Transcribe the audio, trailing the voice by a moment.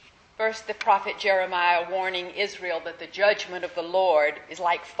First, the prophet Jeremiah warning Israel that the judgment of the Lord is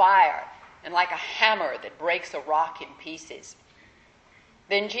like fire and like a hammer that breaks a rock in pieces.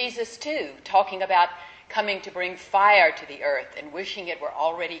 Then Jesus, too, talking about coming to bring fire to the earth and wishing it were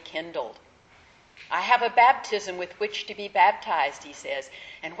already kindled. I have a baptism with which to be baptized, he says,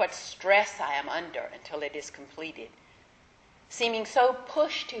 and what stress I am under until it is completed. Seeming so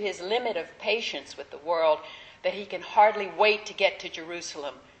pushed to his limit of patience with the world that he can hardly wait to get to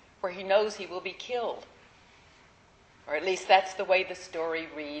Jerusalem, where he knows he will be killed. Or at least that's the way the story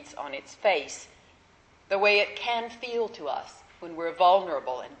reads on its face, the way it can feel to us when we're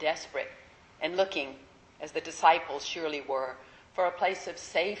vulnerable and desperate and looking, as the disciples surely were, for a place of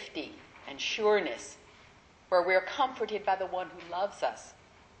safety and sureness, where we're comforted by the one who loves us.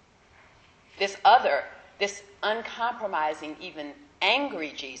 This uncompromising, even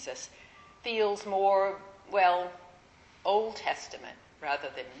angry Jesus feels more, Old Testament rather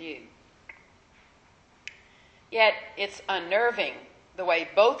than new. Yet it's unnerving the way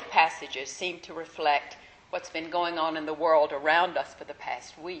both passages seem to reflect what's been going on in the world around us for the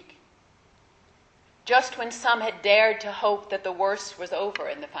past week. Just when some had dared to hope that the worst was over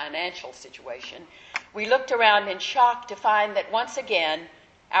in the financial situation, we looked around in shock to find that once again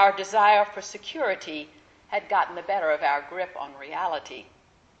our desire for security had gotten the better of our grip on reality.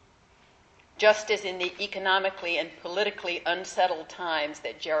 Just as in the economically and politically unsettled times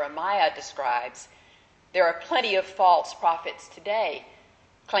that Jeremiah describes, there are plenty of false prophets today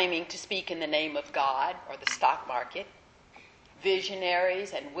claiming to speak in the name of God or the stock market.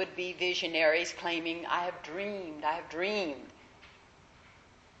 Visionaries and would-be visionaries claiming, I have dreamed.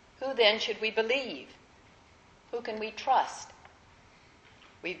 Who then should we believe? Who can we trust?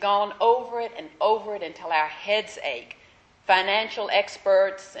 We've gone over it until our heads ache, financial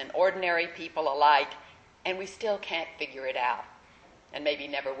experts and ordinary people alike, and we still can't figure it out, and maybe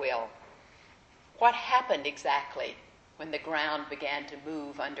never will. What happened exactly when the ground began to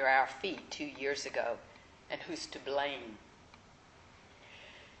move under our feet 2 years ago, and who's to blame?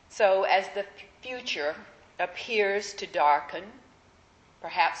 So as the future appears to darken,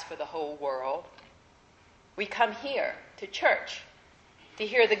 perhaps for the whole world, we come here to church to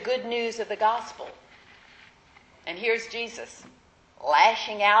hear the good news of the gospel. And here's Jesus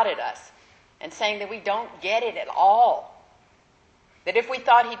lashing out at us and saying that we don't get it at all. That if we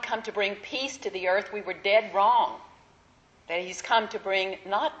thought he'd come to bring peace to the earth, we were dead wrong. That he's come to bring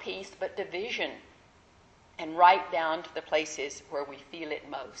not peace, but division, and right down to the places where we feel it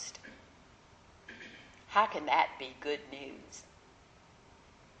most. How can that be good news?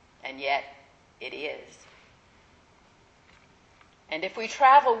 And yet, it is. And if we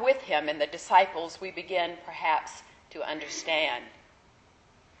travel with him and the disciples, we begin perhaps to understand.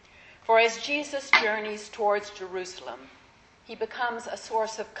 For as Jesus journeys towards Jerusalem, he becomes a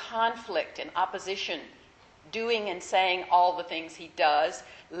source of conflict and opposition, doing and saying all the things he does,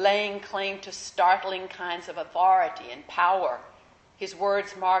 laying claim to startling kinds of authority and power, his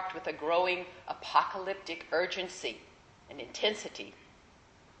words marked with a growing apocalyptic urgency and intensity.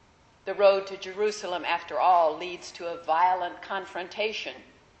 The road to Jerusalem, after all, leads to a violent confrontation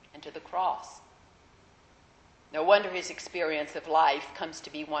and to the cross. No wonder his experience of life comes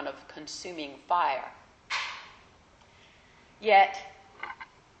to be one of consuming fire. Yet,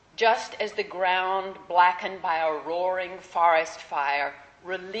 just as the ground blackened by a roaring forest fire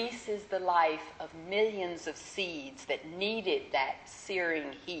releases the life of millions of seeds that needed that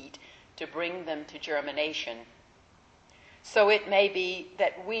searing heat to bring them to germination, so it may be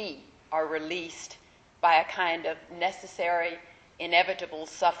that we are released by a kind of necessary, inevitable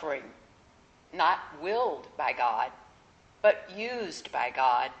suffering, not willed by God, but used by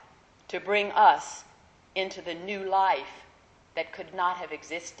God to bring us into the new life that could not have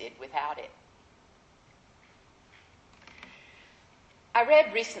existed without it. I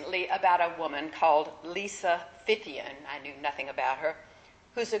read recently about a woman called Lisa Fithian, I knew nothing about her,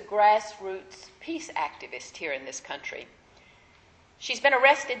 who's a grassroots peace activist here in this country. She's been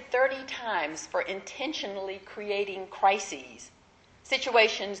arrested 30 times for intentionally creating crises,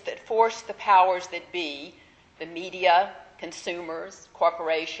 situations that force the powers that be, the media, consumers,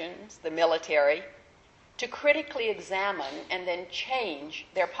 corporations, the military, to critically examine and then change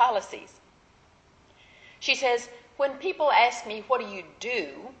their policies. She says, when people ask me, what do?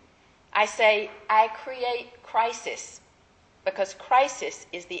 I say, I create crisis, because crisis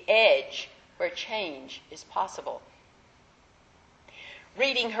is the edge where change is possible.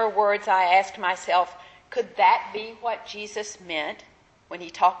 Reading her words, I asked myself, could that be what Jesus meant when he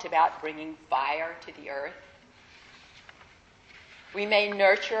talked about bringing fire to the earth? We may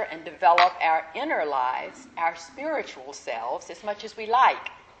nurture and develop our inner lives, our spiritual selves, as much as we like,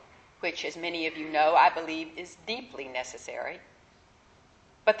 which, as many of you know, I believe is deeply necessary.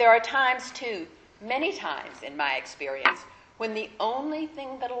 But there are times, too, many times in my experience, when the only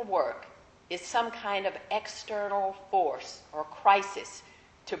thing that'll work is some kind of external force or crisis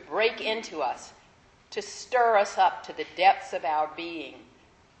to break into us, to stir us up to the depths of our being,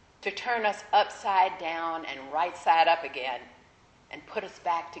 to turn us upside down and right side up again, and put us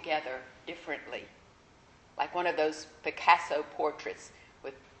back together differently, like one of those Picasso portraits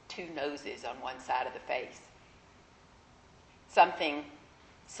with two noses on one side of the face.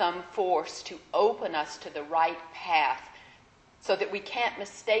 Some force to open us to the right path so that we can't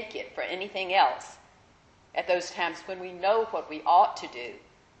mistake it for anything else at those times when we know what we ought to do,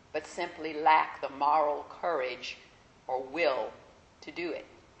 but simply lack the moral courage or will to do it.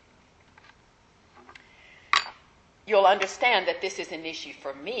 You'll understand that this is an issue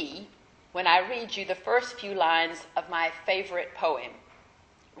for me when I read you the first few lines of my favorite poem,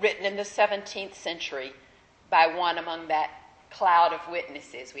 written in the 17th century by one among that cloud of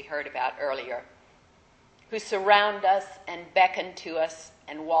witnesses we heard about earlier, who surround us and beckon to us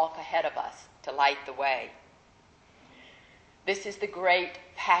and walk ahead of us to light the way. This is the great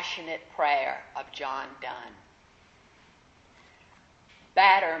passionate prayer of John Donne.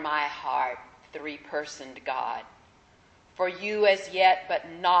 Batter my heart, three-personed God, for you as yet but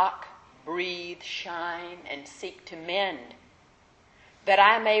knock, breathe, shine, and seek to mend, that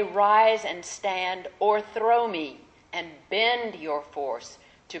I may rise and stand, o'erthrow me and bend your force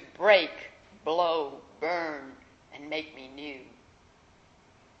to break, blow, burn, and make me new.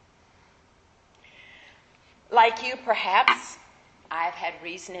 Like you, perhaps, I've had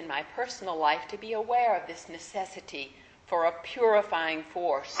reason in my personal life to be aware of this necessity for a purifying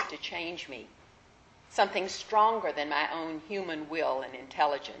force to change me, something stronger than my own human will and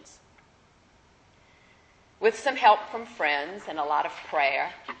intelligence. With some help from friends and a lot of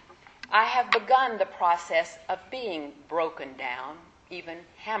prayer, I have begun the process of being broken down, even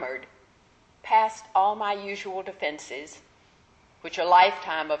hammered, past all my usual defenses, which a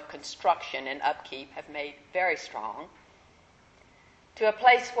lifetime of construction and upkeep have made very strong, to a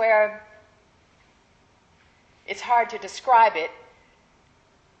place where it's hard to describe it,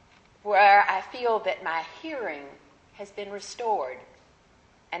 where I feel that my hearing has been restored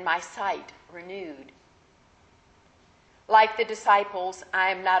and my sight renewed. Like the disciples,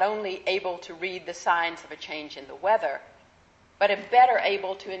 I am not only able to read the signs of a change in the weather, but am better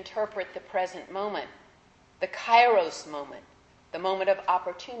able to interpret the present moment, the kairos moment, the moment of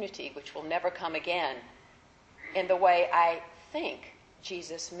opportunity which will never come again, in the way I think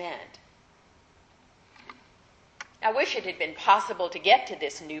Jesus meant. I wish it had been possible to get to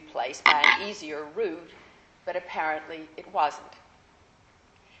this new place by an easier route, but apparently it wasn't.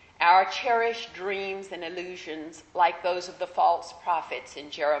 Our cherished dreams and illusions, like those of the false prophets in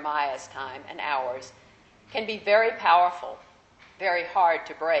Jeremiah's time and ours, can be very powerful, very hard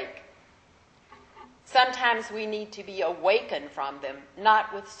to break. Sometimes we need to be awakened from them,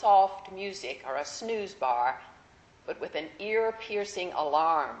 not with soft music or a snooze bar, but with an ear-piercing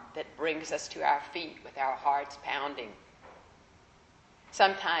alarm that brings us to our feet with our hearts pounding.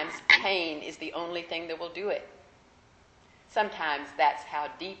 Sometimes pain is the only thing that will do it. Sometimes that's how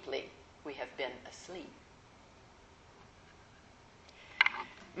deeply we have been asleep.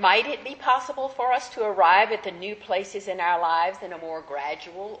 Might it be possible for us to arrive at the new places in our lives in a more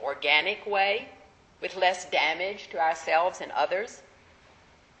gradual, organic way, with less damage to ourselves and others?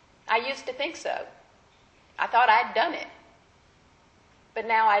 I used to think so. I thought I'd done it. But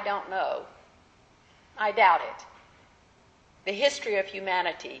now I don't know. I doubt it. The history of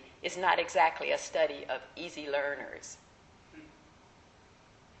humanity is not exactly a study of easy learners.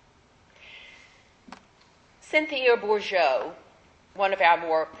 Cynthia Bourgeault, one of our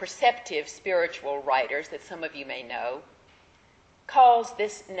more perceptive spiritual writers that some of you may know, calls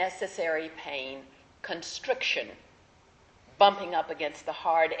this necessary pain constriction, bumping up against the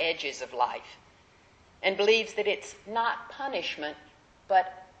hard edges of life, and believes that it's not punishment,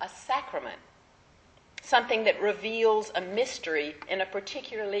 but a sacrament, something that reveals a mystery in a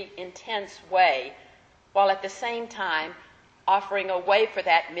particularly intense way, while at the same time offering a way for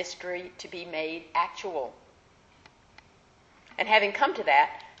that mystery to be made actual. And having come to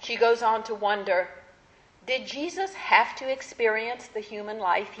that, she goes on to wonder, did Jesus have to experience the human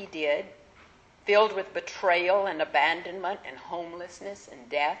life he did, filled with betrayal and abandonment and homelessness and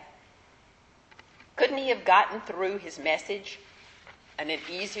death? Couldn't he have gotten through his message in an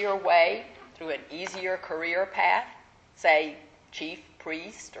easier way, through an easier career path, say chief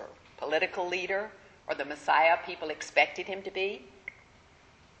priest or political leader or the Messiah people expected him to be?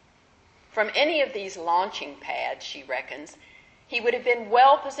 From any of these launching pads, she reckons, he would have been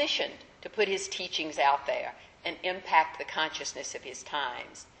well positioned to put his teachings out there and impact the consciousness of his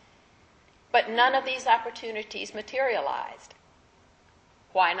times. But none of these opportunities materialized.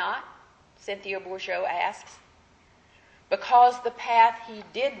 Why not? Cynthia Bourgeault asks. Because the path he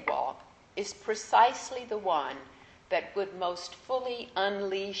did walk is precisely the one that would most fully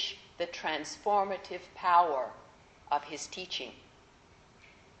unleash the transformative power of his teaching.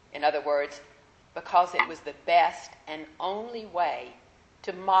 In other words, because it was the best and only way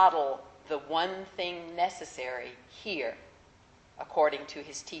to model the one thing necessary here, according to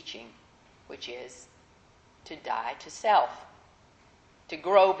his teaching, which is to die to self, to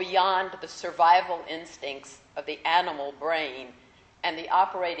grow beyond the survival instincts of the animal brain and the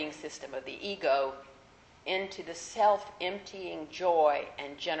operating system of the ego into the self-emptying joy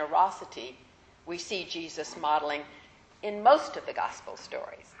and generosity we see Jesus modeling in most of the gospel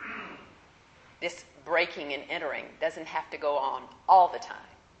stories. This breaking and entering doesn't have to go on all the time.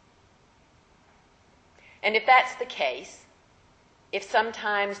 And if that's the case, if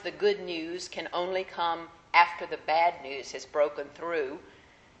sometimes the good news can only come after the bad news has broken through,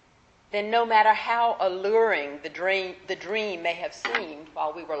 then no matter how alluring the dream may have seemed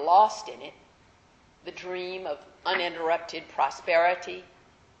while we were lost in it, the dream of uninterrupted prosperity,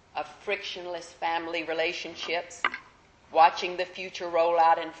 of frictionless family relationships, watching the future roll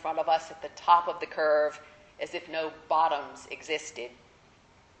out in front of us at the top of the curve as if no bottoms existed,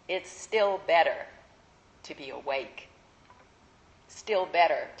 it's still better to be awake. Still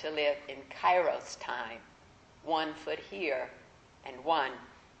better to live in Kairos time, one foot here and one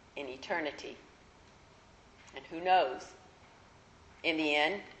in eternity. And who knows? In the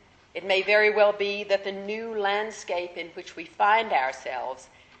end, it may very well be that the new landscape in which we find ourselves,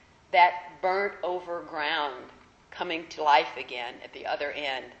 that burnt over ground coming to life again at the other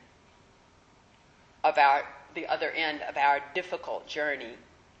end of our difficult journey,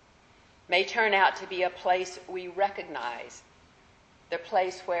 may turn out to be a place we recognize, the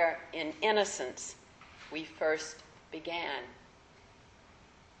place where in innocence we first began.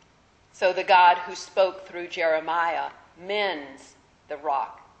 So the God who spoke through Jeremiah mends the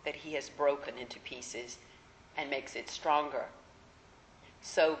rock that he has broken into pieces and makes it stronger.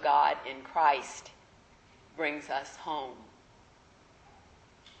 So God in Christ brings us home.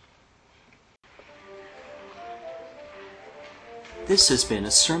 This has been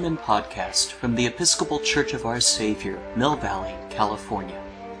a sermon podcast from the Episcopal Church of Our Savior, Mill Valley, California.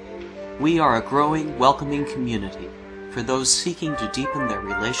 We are a growing, welcoming community for those seeking to deepen their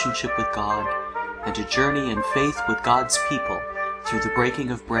relationship with God and to journey in faith with God's people through the breaking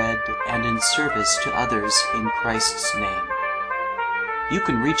of bread and in service to others in Christ's name. You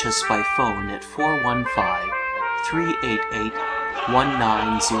can reach us by phone at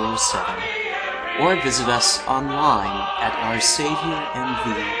 415-388-1907 or visit us online at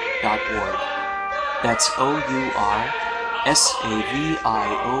oursaviormv.org. That's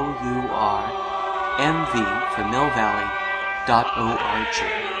OURSAVIOURMV for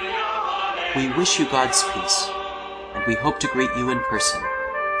millvalley.org. We wish you God's peace, and we hope to greet you in person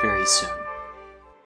very soon.